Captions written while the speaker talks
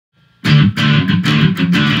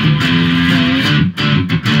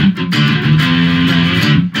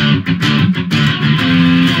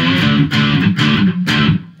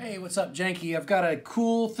up, Janky? I've got a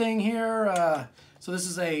cool thing here. So this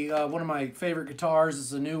is a one of my favorite guitars. This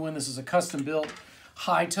is a new one. This is a custom built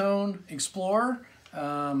high tone Explorer.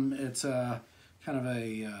 It's kind of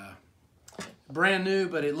a brand new,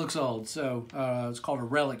 but it looks old. So it's called a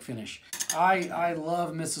relic finish. I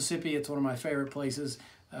love Mississippi. It's one of my favorite places,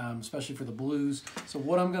 especially for the blues. So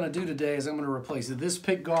what I'm going to do today is I'm going to replace this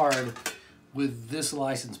pick guard with this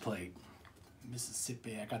license plate.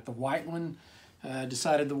 Mississippi. I got the white one.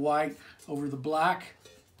 Decided the white over the black,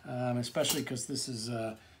 especially because this is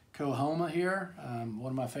Coahoma here, one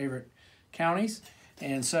of my favorite counties.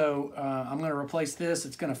 And so I'm going to replace this.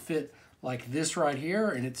 It's going to fit like this right here,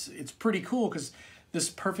 and it's pretty cool because this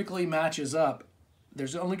perfectly matches up.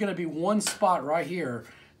 There's only going to be one spot right here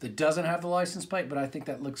that doesn't have the license plate, but I think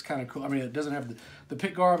that looks kind of cool. I mean, it doesn't have the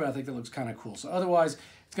pick guard, but I think that looks kind of cool. So otherwise,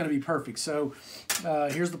 it's going to be perfect. So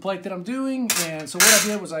here's the plate that I'm doing. And so what I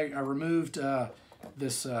did was I removed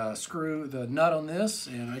this screw, the nut on this,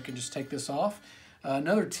 and I can just take this off.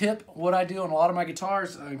 Another tip, what I do on a lot of my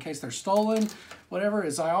guitars, in case they're stolen, whatever,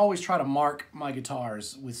 is I always try to mark my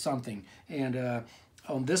guitars with something. And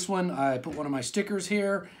on this one, I put one of my stickers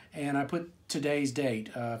here, and I put today's date,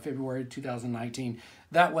 February 2019.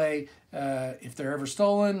 That way, if they're ever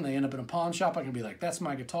stolen, they end up in a pawn shop, I can be like, that's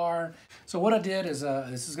my guitar. So what I did is,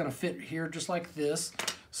 this is gonna fit here just like this.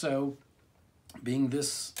 So being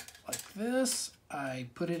this like this, I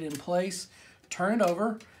put it in place, turn it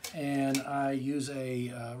over, and I use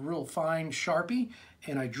a real fine Sharpie,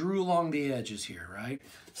 and I drew along the edges here, right?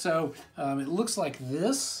 So it looks like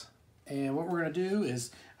this, and what we're gonna do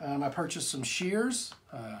is I purchased some shears,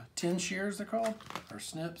 10 shears they're called, or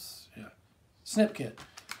snips, yeah, snip kit,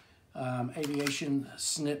 aviation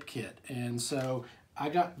snip kit. And so I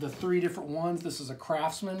got the 3 different ones. This is a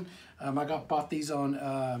Craftsman. I bought these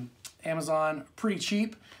on Amazon pretty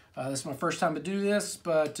cheap. This is my first time to do this,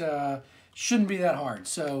 but shouldn't be that hard.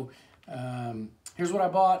 So here's what I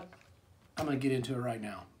bought. I'm gonna get into it right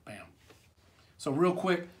now. Bam. So real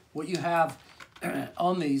quick, what you have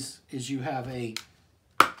on these is you have a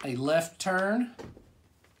left turn,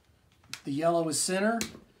 the yellow is center,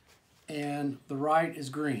 and the right is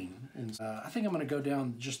green. And I think I'm gonna go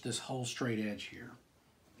down just this whole straight edge here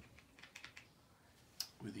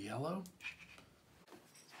with the yellow.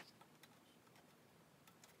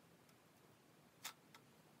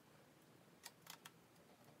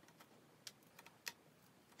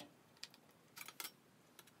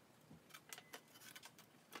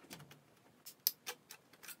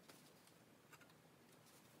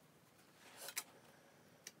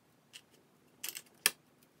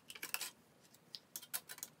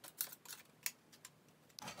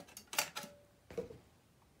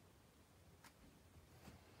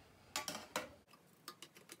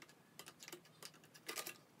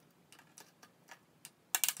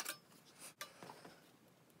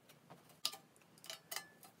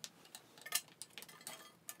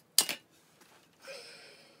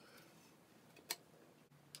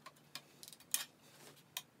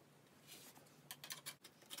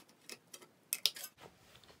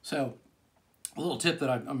 So a little tip that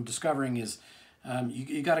I'm discovering is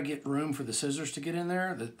you got to get room for the scissors to get in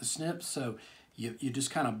there, the snips. So you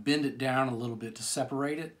just kind of bend it down a little bit to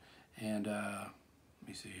separate it. And let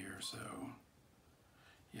me see here. So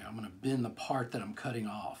yeah, I'm going to bend the part that I'm cutting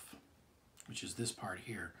off, which is this part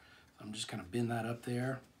here. So I'm just kind of bend that up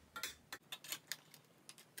there.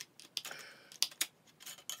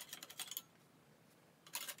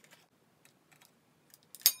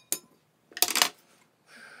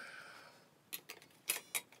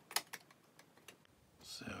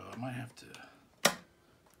 So I might have to,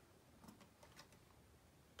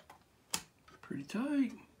 pretty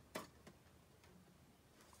tight.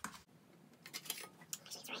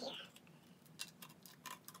 It's right here.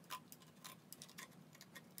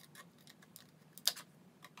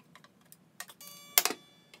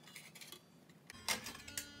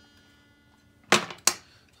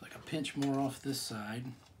 So I can pinch more off this side.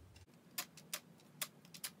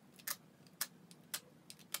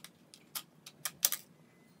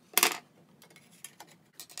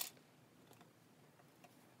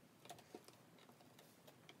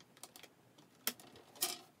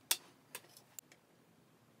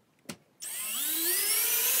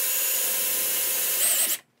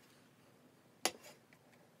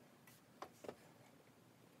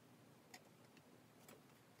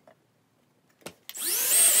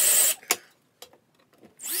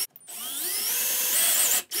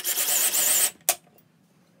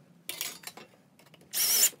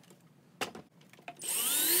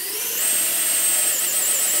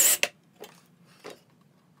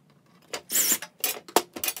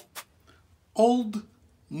 Old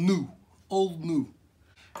new, old new.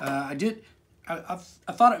 I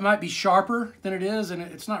thought it might be sharper than it is, and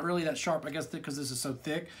it's not really that sharp, I guess, because this is so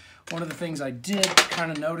thick. One of the things I did kind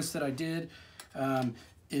of notice that I did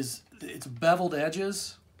is it's beveled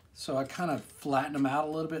edges, so I kind of flattened them out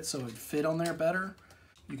a little bit so it fit on there better.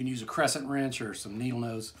 You can use a crescent wrench or some needle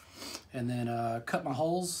nose, and then cut my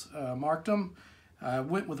holes, marked them. I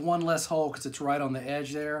went with one less hole because it's right on the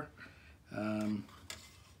edge there. Give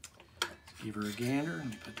her a gander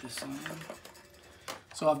and put this on.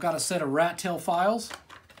 So I've got a set of rat tail files,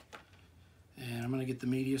 and I'm going to get the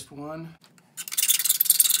meatiest one.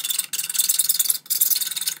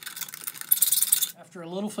 After a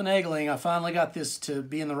little finagling, I finally got this to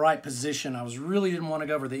be in the right position. I really didn't want to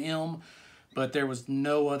go over the elm, but there was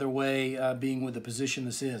no other way being with the position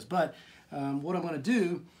this is. But what I'm going to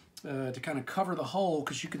do to kind of cover the hole,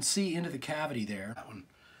 because you can see into the cavity there. That one,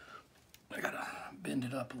 I got to bend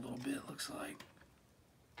it up a little bit, looks like.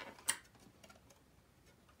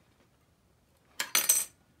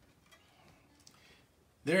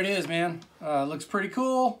 There it is, man. Looks pretty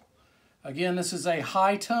cool. Again, this is a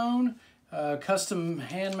high tone, custom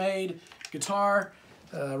handmade guitar,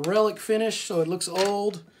 relic finish, so it looks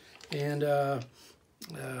old, and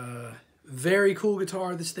very cool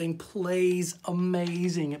guitar. This thing plays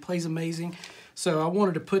amazing. It plays amazing. So I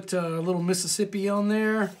wanted to put a little Mississippi on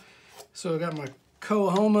there. So I got my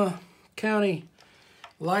Coahoma County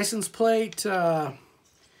license plate.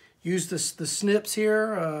 Use the snips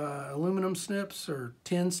here, aluminum snips or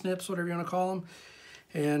tin snips, whatever you want to call them.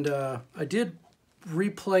 And I did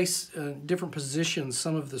replace different positions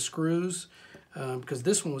some of the screws because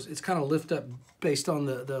this one it's kind of lift up based on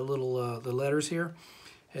the little the letters here.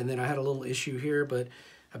 And then I had a little issue here, but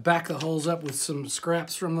I backed the holes up with some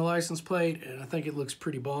scraps from the license plate, and I think it looks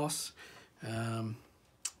pretty boss.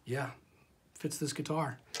 Yeah, fits this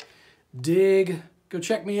guitar. Dig. Go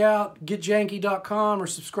check me out, getjanky.com, or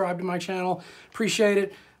subscribe to my channel. Appreciate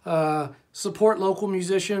it. Support local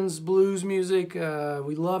musicians, blues music.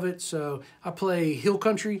 We love it. So I play hill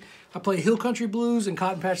country. I play hill country blues and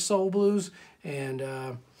cotton patch soul blues. And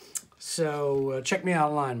so check me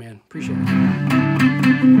out online, man. Appreciate it.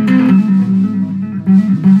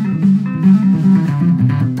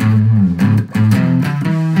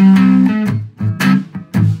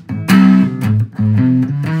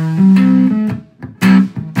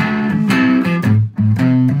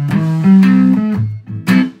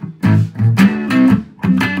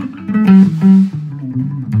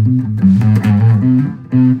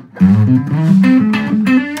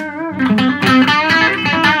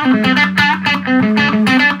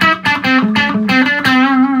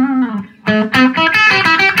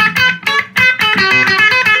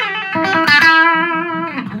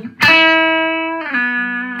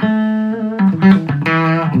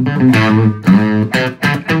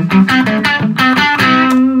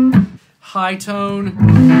 High tone.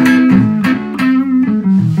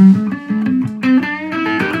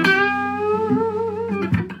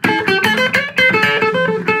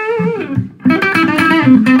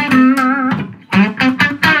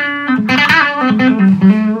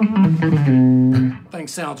 Thing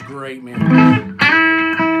sounds great, man.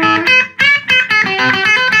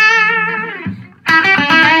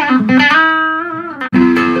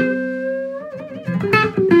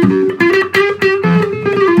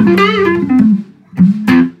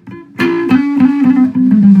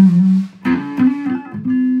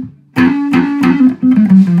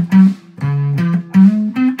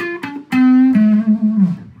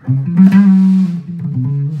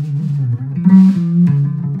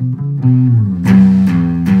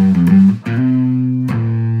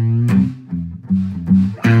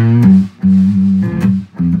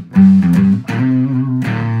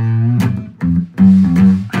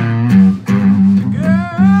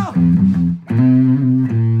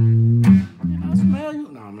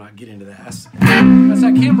 That's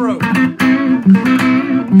that Kimbrough.